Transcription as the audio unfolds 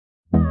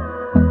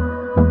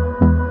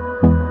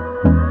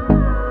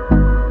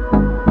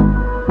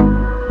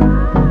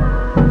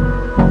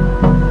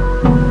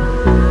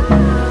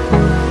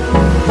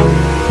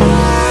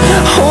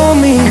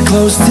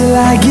close till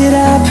I get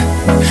up.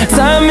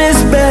 Time is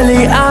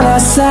barely on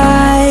our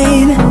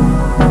side.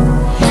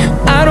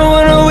 I don't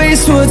wanna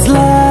waste what's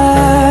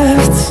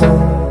left.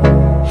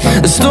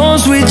 The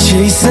storms we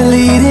chase are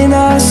leading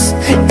us,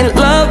 and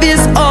love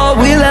is all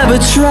we'll ever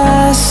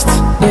trust.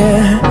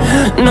 Yeah,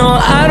 no,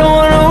 I don't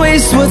wanna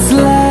waste what's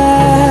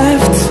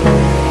left.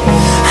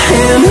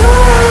 And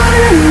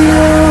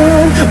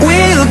on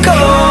we'll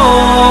go,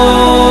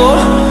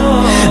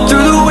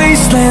 through the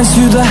wastelands,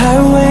 through the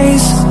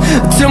highways,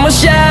 till my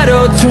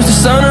shadow turns to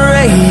sun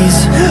rays.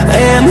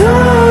 And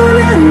on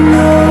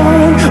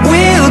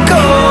we'll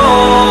go,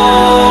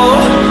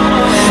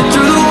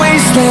 through the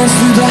wastelands,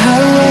 through the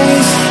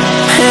highways,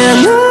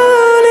 and on.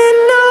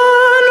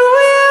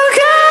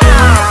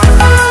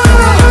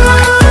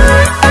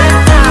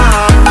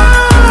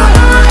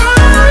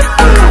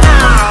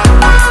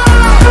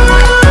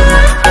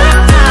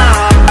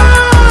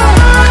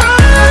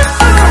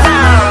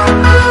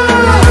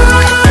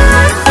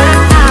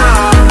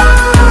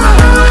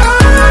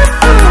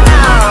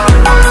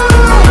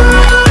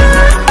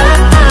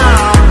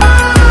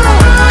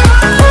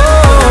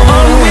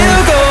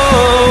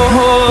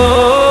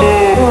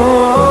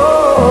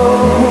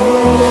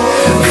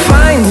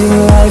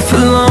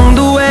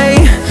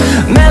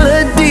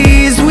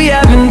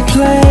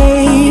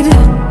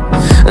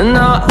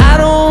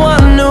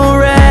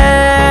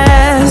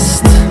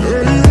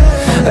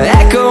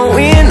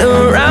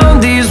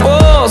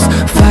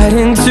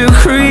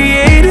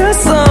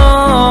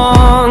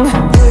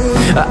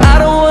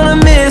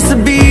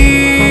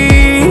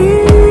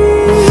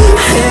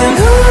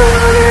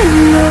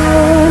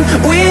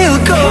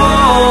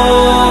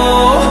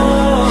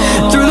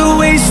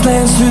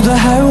 Through the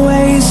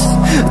highways,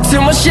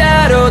 till my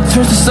shadow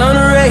turns to sun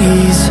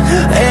rays.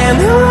 And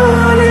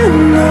on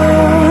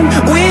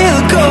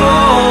we'll go,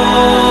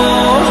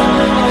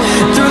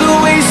 through the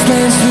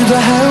wastelands, through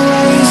the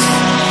highways,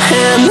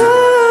 and on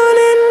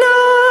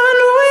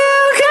we'll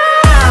go.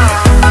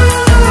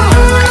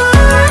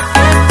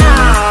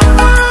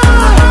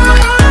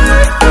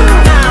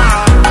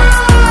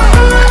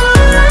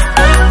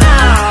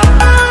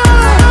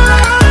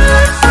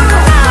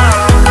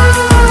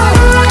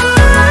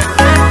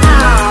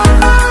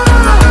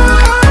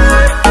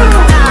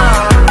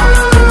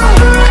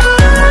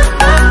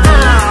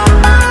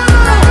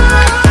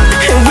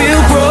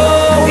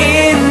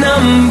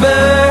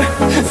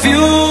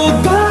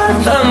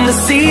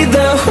 See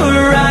the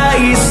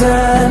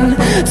horizon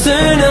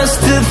turn us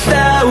to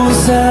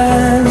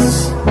thousands,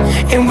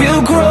 and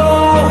we'll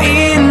grow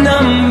in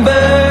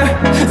number,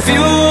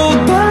 fueled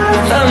by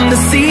them. To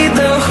see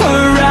the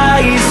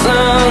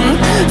horizon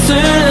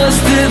turn us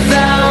to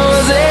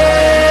thousands,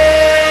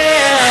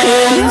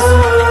 and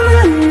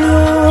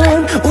on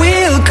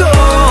we'll go,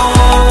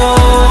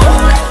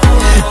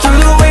 through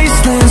the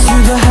wastelands,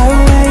 through the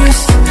highways,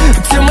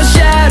 till my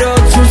shadow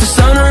turns to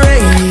sun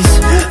rays.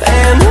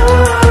 And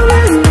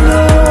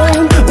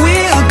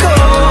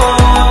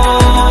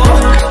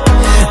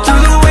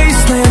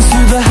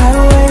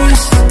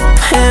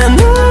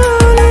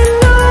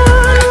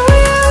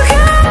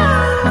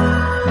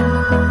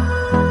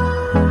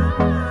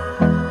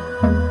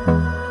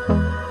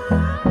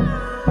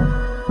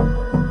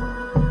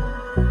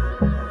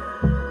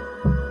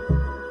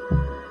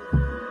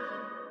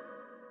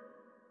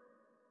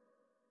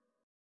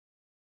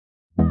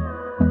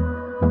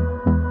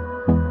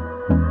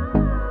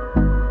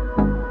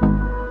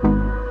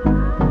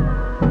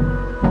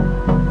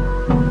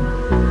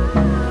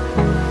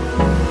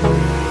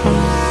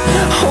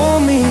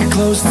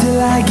close till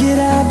I get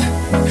up.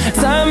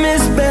 Time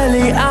is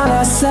barely on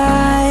our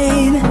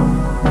side.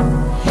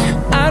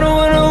 I don't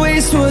wanna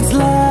waste what's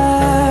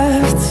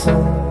left.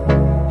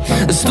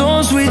 The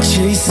storms we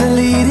chase are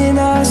leading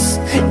us,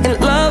 and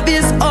love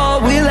is all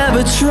we'll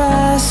ever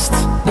trust.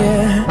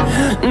 Yeah,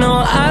 no,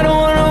 I don't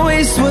wanna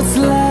waste what's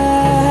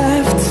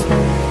left.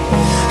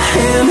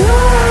 And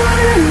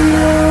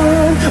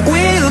on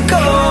we'll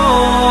go,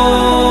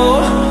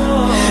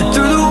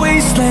 through the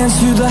wastelands,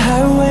 through the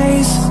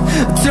highways,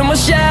 till my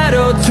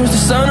shadow turns to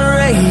sun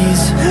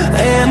rays.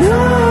 And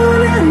on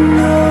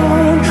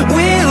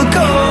we'll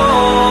go,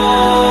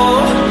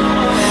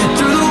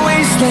 through the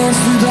wastelands,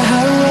 through the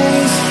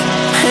highways,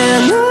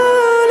 and on.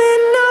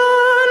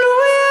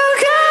 We'll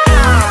go.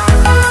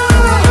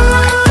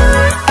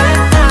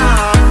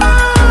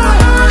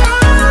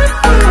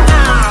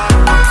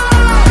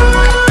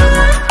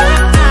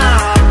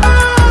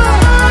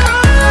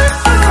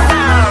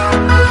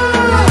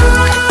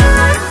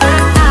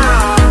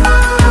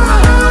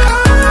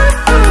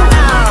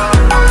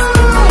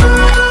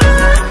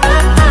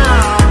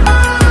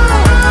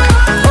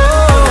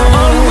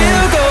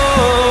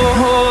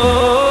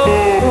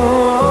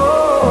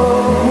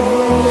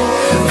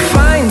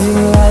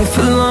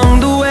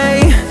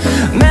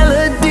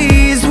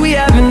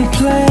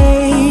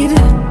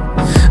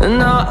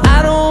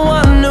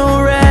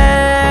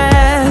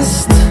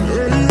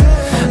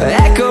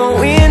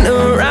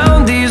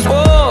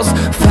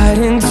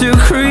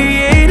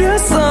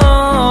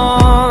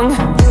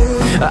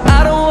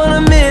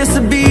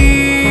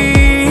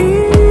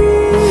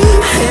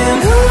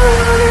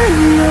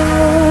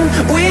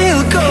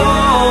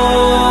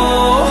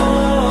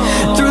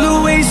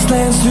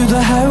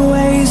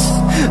 highways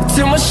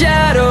till my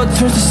shadow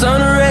turns to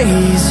sun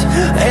rays.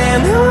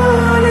 And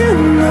on